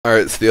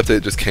Alright, so the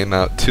update just came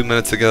out 2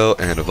 minutes ago,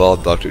 and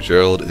Evolved Dr.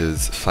 Gerald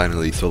is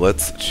finally, so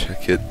let's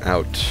check it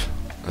out.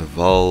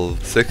 Evolve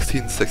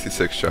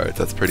 1666 shards,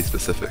 that's pretty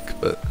specific,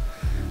 but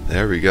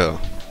there we go.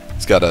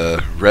 He's got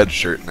a red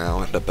shirt now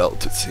and a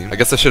belt, it seems. I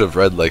guess I should have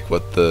read like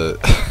what the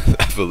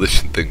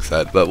evolution thing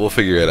said, but we'll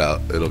figure it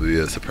out. It'll be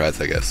a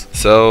surprise, I guess.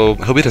 So,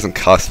 I hope he doesn't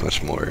cost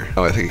much more.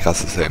 Oh, I think he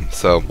costs the same.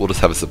 So, we'll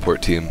just have a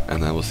support team,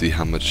 and then we'll see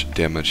how much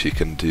damage he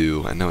can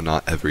do. I know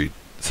not every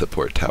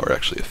support tower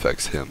actually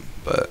affects him,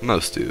 but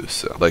most do,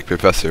 so like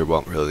Professor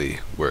won't really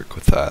work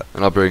with that.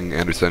 And I'll bring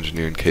Anderson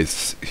Engineer in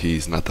case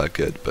he's not that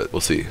good, but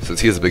we'll see,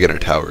 since he has a beginner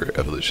tower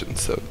evolution,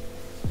 so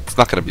it's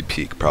not gonna be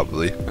peak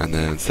probably. And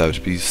then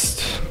Savage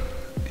Beast,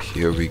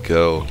 here we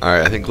go.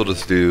 Alright, I think we'll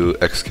just do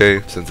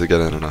XK, since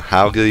again I don't know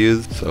how he'll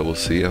use, so we'll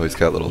see. Oh, he's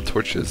got little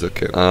torches,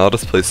 okay. I'll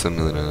just place him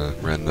in a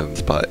random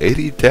spot.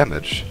 80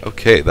 damage,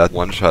 okay, that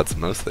one-shots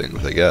most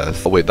things, I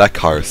guess. Oh wait, that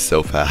car is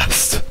so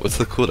fast. What's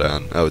the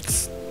cooldown? Oh,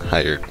 it's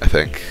higher, I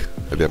think.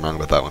 Maybe I'm wrong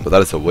about that one, but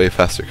that is a way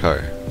faster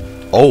car.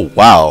 Oh,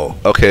 wow.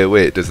 Okay,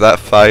 wait, does that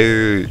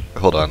fire...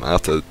 Hold on, I'll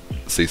have to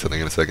see something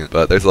in a second.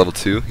 But there's level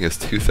 2. He has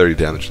 230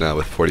 damage now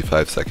with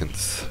 45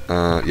 seconds.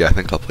 Yeah, I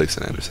think I'll place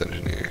an Anderson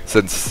Engineer.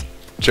 Since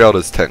Gerald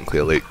is technically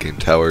a late game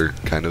tower,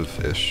 kind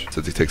of-ish,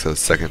 since he takes a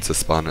second to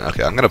spawn.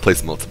 Okay, I'm gonna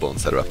place multiple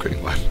instead of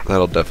upgrading one.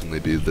 That'll definitely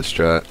be the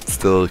strat.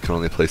 Still, you can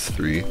only place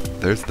 3.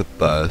 There's the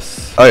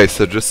bus. Okay,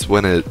 so just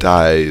when it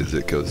dies,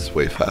 it goes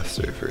way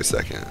faster for a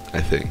second,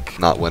 I think.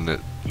 Not when it...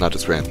 Not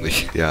just randomly.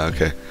 Yeah,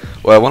 okay.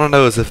 What I want to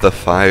know is if the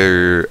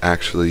fire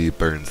actually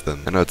burns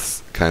them. I know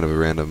it's kind of a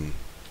random...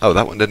 Oh,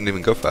 that one didn't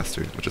even go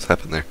faster. What just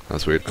happened there? That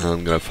was weird.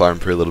 I'm gonna farm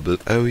for a little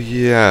bit. Oh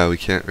yeah, we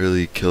can't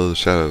really kill the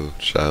shadow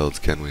childs,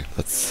 can we?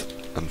 That's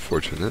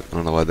unfortunate. I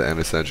don't know why the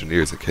Anderson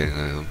Engineers are killing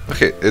them.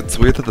 Okay, it's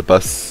weird that the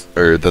bus,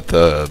 or that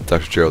the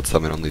Dr. Gerald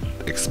summon only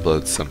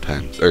explodes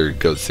sometimes, or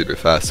goes super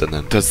fast and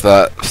then does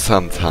that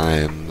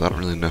sometimes. I don't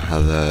really know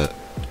how that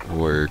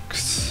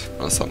works.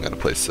 So I'm gonna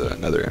place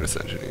another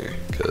Anderson Engineer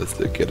because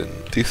they're getting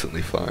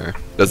decently far.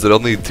 Does it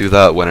only do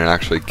that when it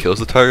actually kills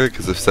the target?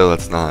 Because if so,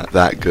 that's not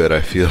that good,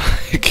 I feel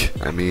like.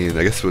 I mean,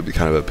 I guess it would be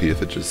kind of OP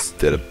if it just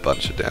did a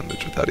bunch of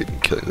damage without even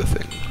killing the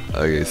thing.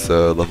 Okay,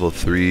 so level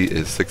 3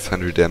 is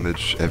 600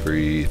 damage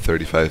every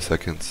 35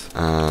 seconds.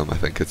 I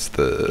think it's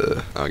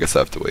the... Oh, I guess I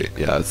have to wait.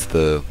 Yeah, it's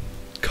the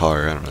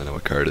car. I don't really know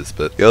what car it is,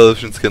 but the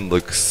evolution skin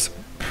looks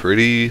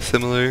pretty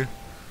similar.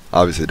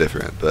 Obviously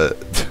different,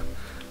 but...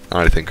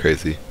 Not anything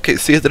crazy. Okay,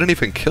 see, it didn't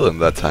even kill him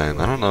that time.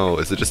 I don't know,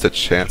 is it just a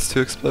chance to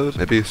explode?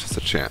 Maybe it's just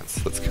a chance.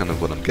 That's kind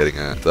of what I'm getting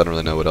at. I don't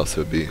really know what else it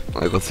would be.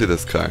 Like, let's see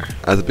this car.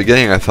 At the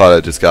beginning, I thought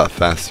it just got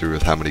faster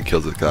with how many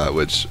kills it got,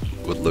 which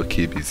would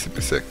low-key be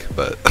super sick,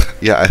 but...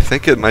 yeah, I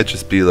think it might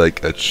just be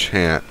like a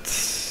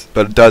chance.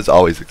 But it does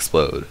always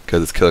explode,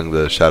 because it's killing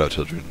the shadow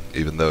children,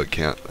 even though it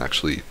can't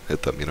actually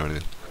hit them, you know what I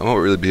mean? I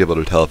won't really be able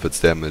to tell if its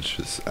damage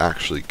is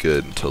actually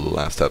good until the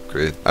last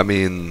upgrade. I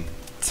mean...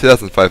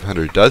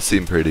 2,500 does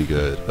seem pretty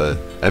good, but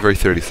every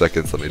 30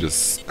 seconds, let me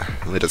just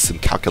do some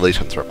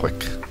calculations real quick.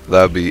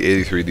 That would be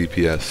 83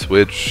 DPS,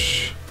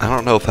 which I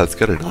don't know if that's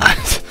good or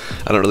not.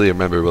 I don't really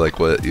remember like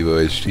what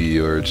Evo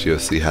HD or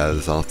GOC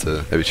has. I'll have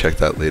to maybe check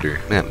that later.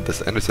 Man,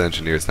 this Anderson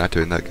Engineer is not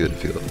doing that good, I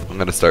feel. I'm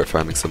gonna start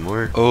farming some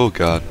more. Oh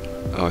god.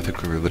 Oh, I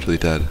think we were literally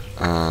dead.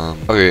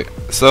 Okay,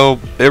 so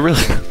it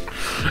really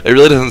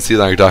doesn't seem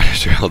like Dr.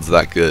 Gerald's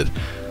that good.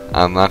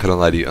 I'm not gonna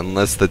lie to you,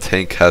 unless the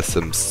tank has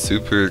some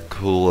super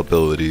cool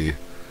ability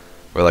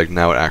where like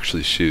now it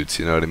actually shoots,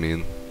 you know what I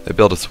mean?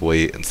 Maybe I'll just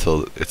wait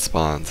until it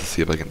spawns to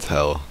see if I can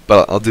tell.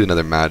 But I'll do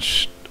another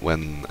match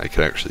when I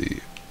can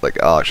actually,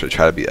 like I'll actually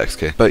try to beat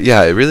XK. But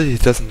yeah, it really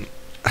doesn't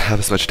have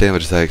as much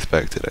damage as I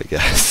expected, I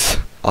guess.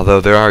 Although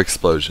there are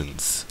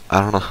explosions. I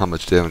don't know how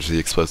much damage the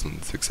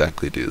explosions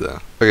exactly do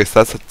though. Okay,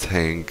 so that's a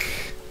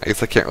tank. I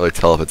guess I can't really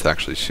tell if it's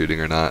actually shooting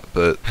or not,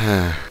 but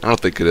I don't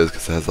think it is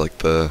because it has like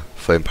the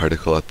flame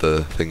particle at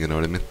the thing, you know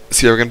what I mean?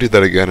 So yeah, we're gonna do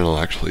that again and I'll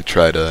actually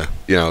try to,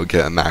 you know,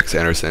 get a max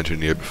Anderson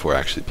Engineer before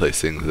actually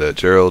placing the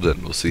Gerald,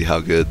 and we'll see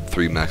how good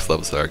 3 max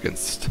levels are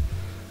against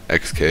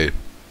XK.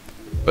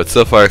 But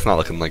so far it's not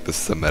looking like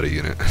this is a meta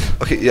unit.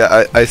 Okay,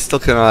 yeah, I still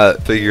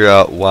cannot figure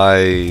out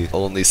why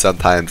only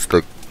sometimes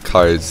the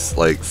cars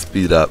like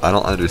speed up. I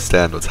don't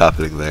understand what's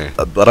happening there.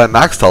 But I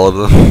maxed all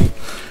of them.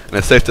 And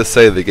it's safe to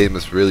say the game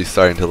is really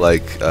starting to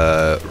like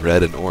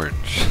red and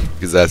orange.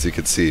 Because as you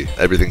can see,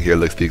 everything here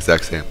looks the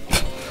exact same.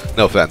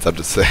 No offense, I'm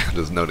just saying, I'm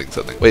just noting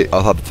something. Wait,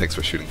 I'll have the tanks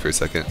for shooting for a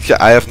second. Yeah,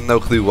 I have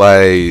no clue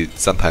why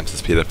sometimes they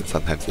speed up and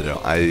sometimes they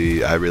don't.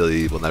 I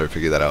really will never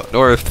figure that out.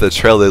 Nor if the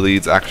trail they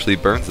leads actually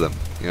burns them.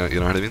 You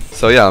know what I mean?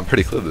 So yeah, I'm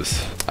pretty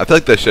clueless. I feel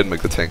like they should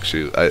make the tank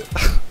shoot. I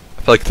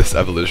feel like this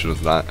evolution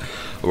was not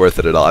worth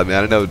it at all. I mean,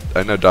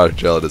 I know Dr.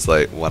 Gerald is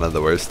like one of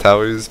the worst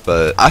towers,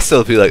 but I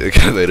still feel like they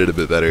could have made it a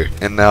bit better.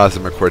 And now as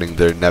I'm recording,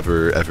 they're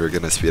never ever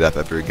gonna speed up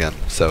ever again.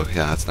 So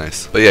yeah, that's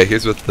nice. But yeah,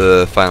 here's what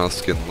the final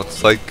skin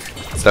looks like.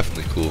 It's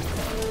definitely cool.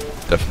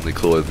 Definitely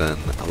cooler than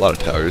a lot of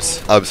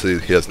towers. Obviously,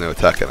 he has no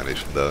attack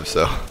animation though,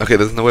 so... Okay,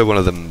 there's no way one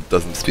of them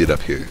doesn't speed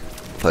up here.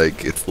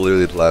 Like, it's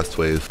literally the last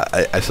wave.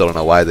 I still don't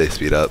know why they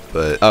speed up,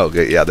 but oh,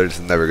 okay, yeah, they're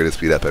just never gonna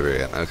speed up ever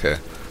again. Okay,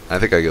 I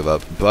think I give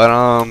up.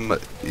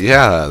 But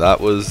yeah,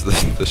 that was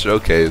the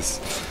showcase.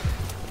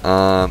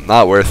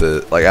 Not worth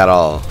it, like, at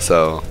all.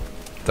 So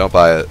don't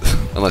buy it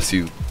unless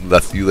you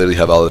literally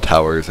have all the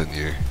towers and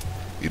you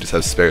just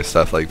have spare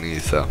stuff like me.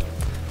 So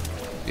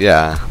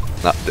yeah,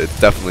 it's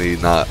definitely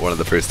not one of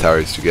the first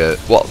towers to get.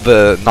 Well,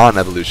 the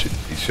non-evolution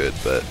you should,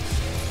 but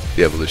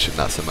the evolution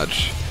not so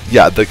much.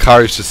 Yeah, the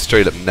cars just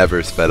straight up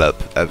never sped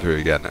up ever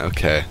again.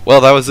 Okay,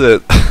 well, that was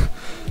it.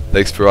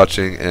 Thanks for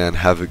watching and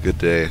have a good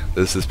day.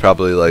 This is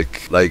probably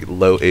like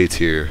low A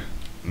tier,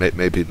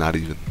 maybe not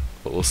even,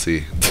 but we'll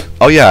see.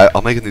 Oh yeah,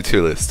 I'll make a new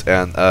tier list,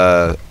 and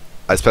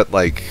I spent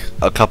like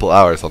a couple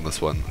hours on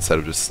this one instead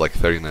of just like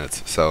 30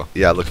 minutes. So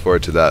yeah, look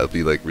forward to that. It'll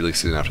be like really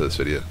soon after this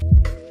video.